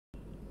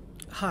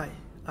Hi,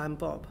 I'm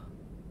Bob.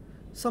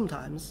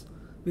 Sometimes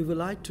we would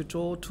like to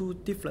draw two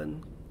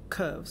different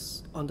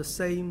curves on the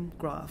same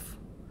graph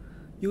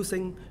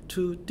using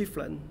two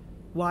different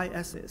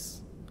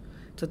y-axes.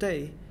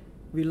 Today,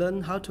 we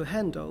learn how to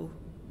handle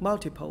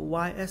multiple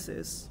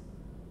y-axes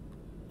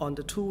on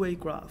the two-way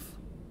graph.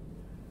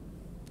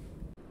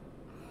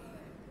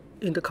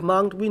 In the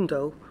command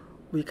window,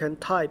 we can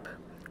type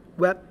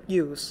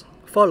webuse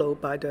followed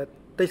by the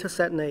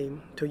dataset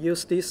name to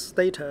use this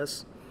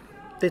status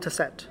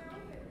dataset.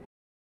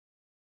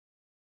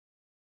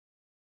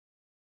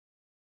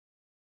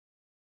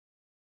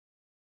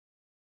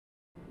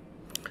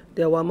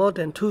 There were more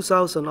than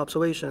 2,000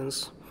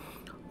 observations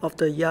of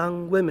the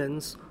young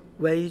women's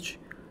wage,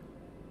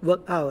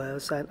 work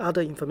hours, and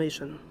other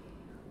information.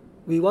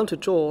 We want to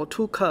draw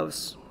two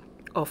curves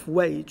of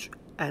wage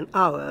and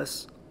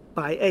hours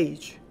by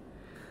age.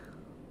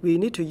 We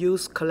need to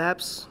use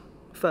collapse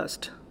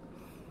first.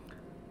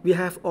 We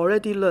have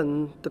already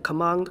learned the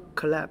command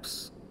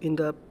collapse in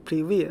the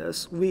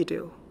previous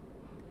video.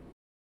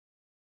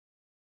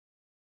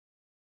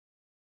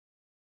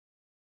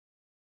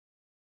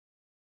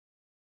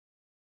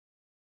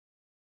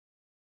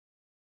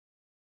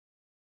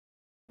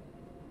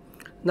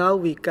 Now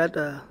we get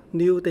a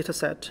new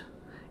dataset.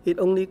 It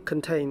only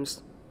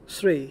contains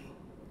 3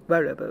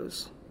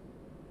 variables: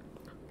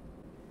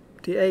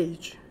 the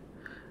age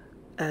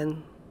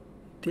and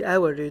the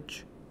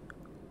average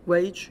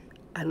wage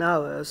and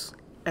hours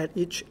at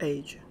each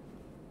age.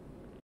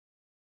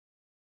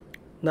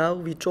 Now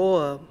we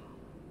draw a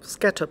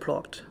scatter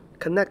plot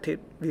connected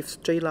with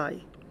straight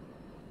line.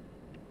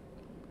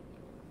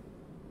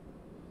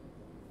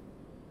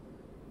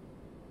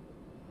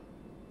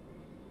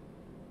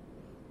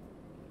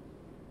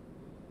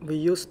 We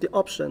use the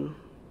option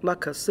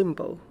marker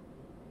symbol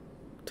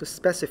to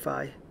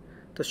specify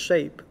the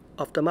shape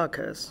of the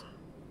markers.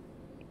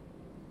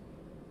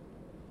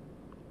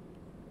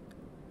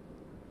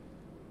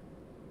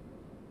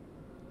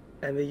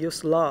 And we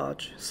use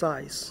large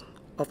size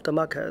of the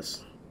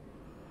markers.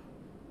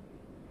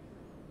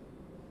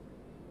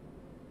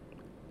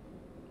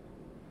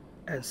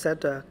 And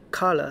set the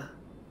color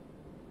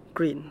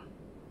green.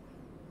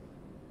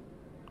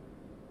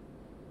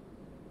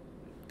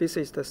 This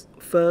is the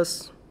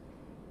first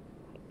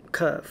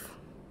curve.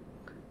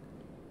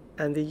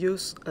 And we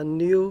use a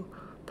new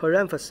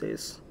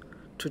parenthesis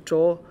to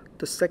draw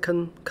the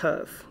second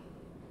curve.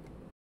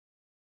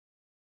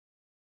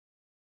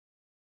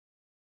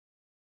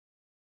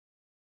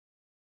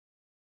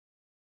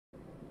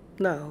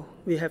 Now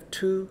we have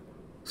two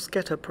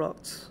scatter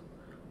plots.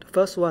 The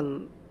first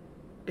one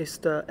is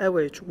the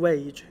average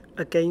wage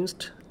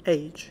against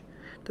age.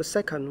 The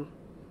second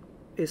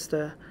is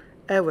the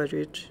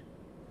average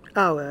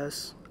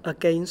hours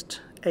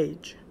against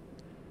age.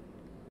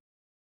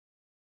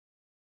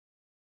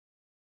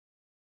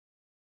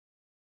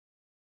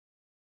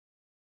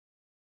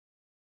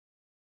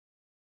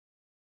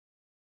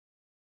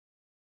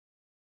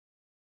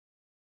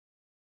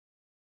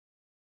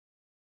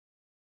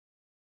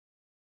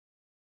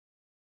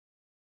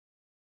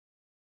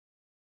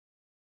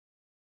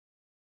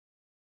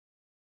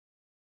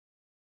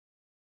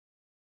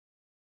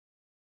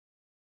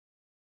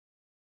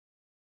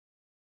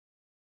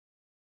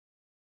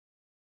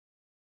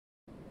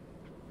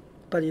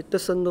 But it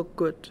doesn't look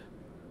good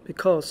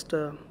because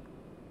the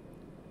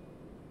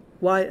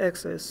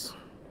y-axis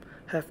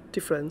have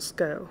different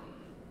scale.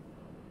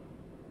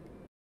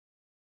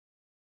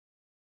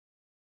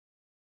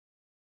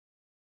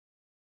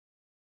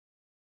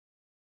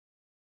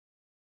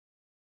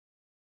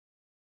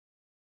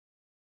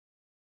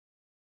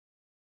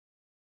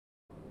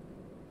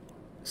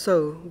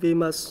 So we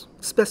must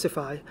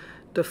specify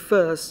the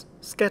first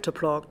scatter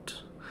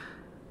plot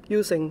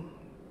using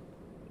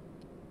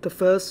the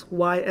first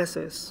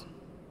y-axis,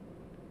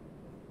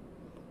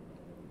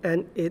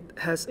 and it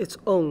has its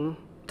own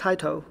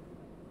title.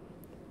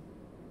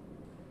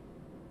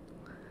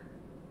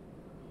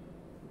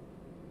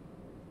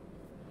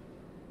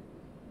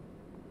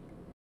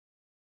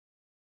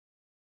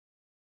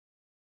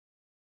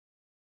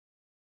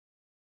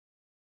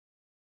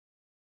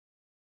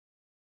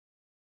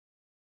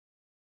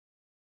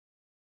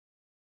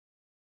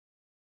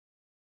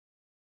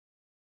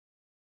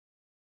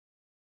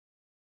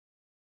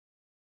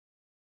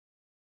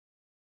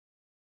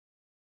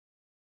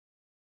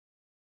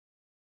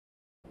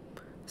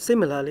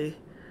 Similarly,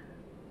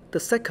 the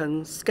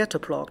second scatter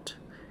plot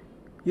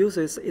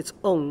uses its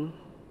own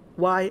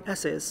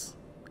y-axis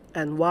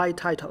and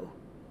ytitle.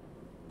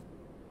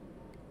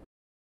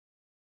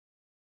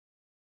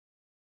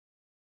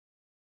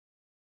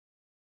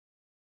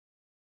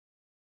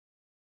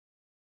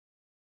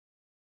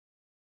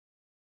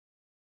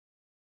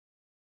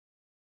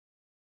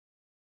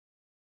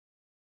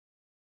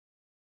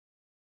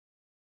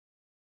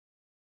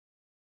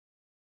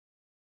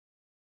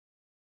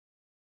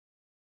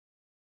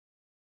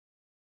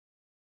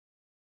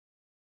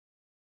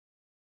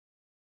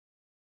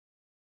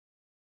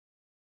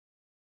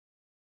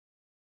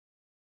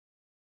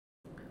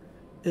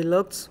 It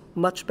looks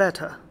much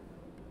better.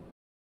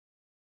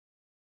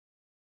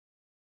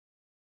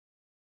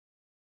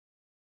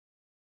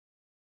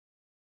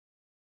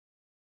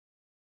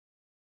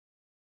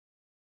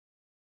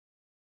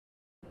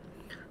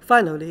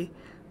 Finally,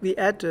 we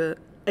add the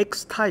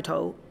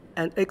xtitle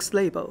and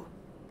xlabel.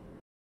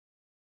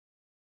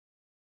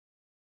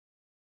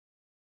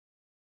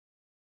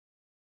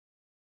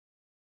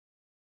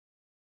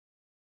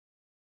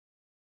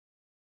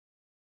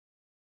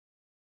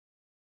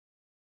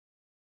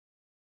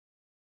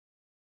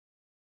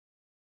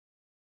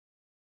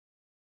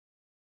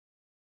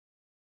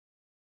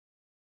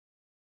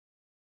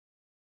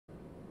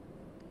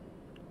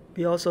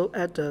 We also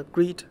add the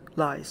grid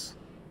lines.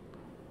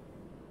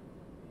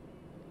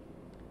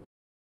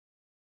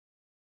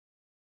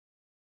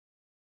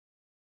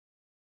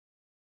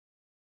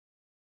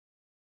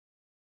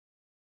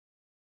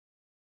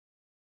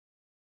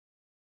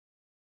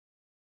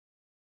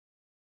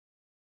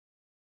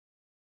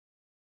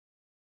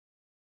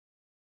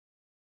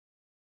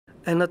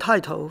 And a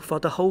title for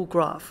the whole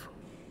graph.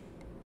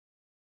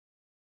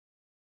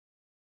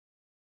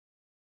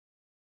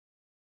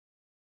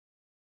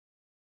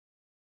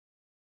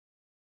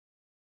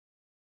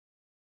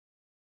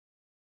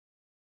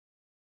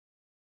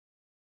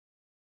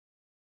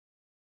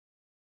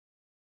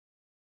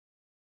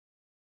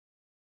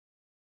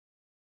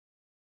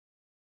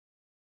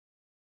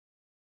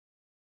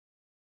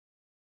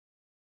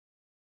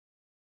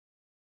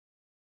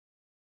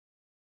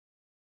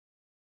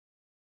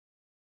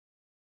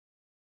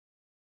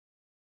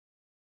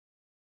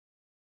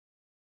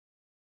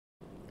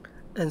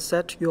 And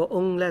set your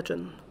own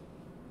legend.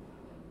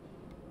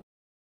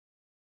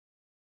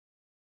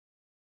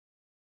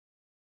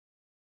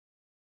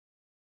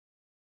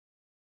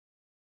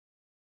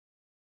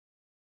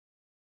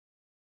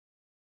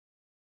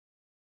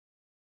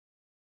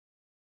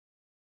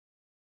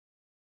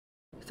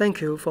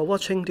 Thank you for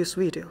watching this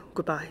video.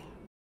 Goodbye.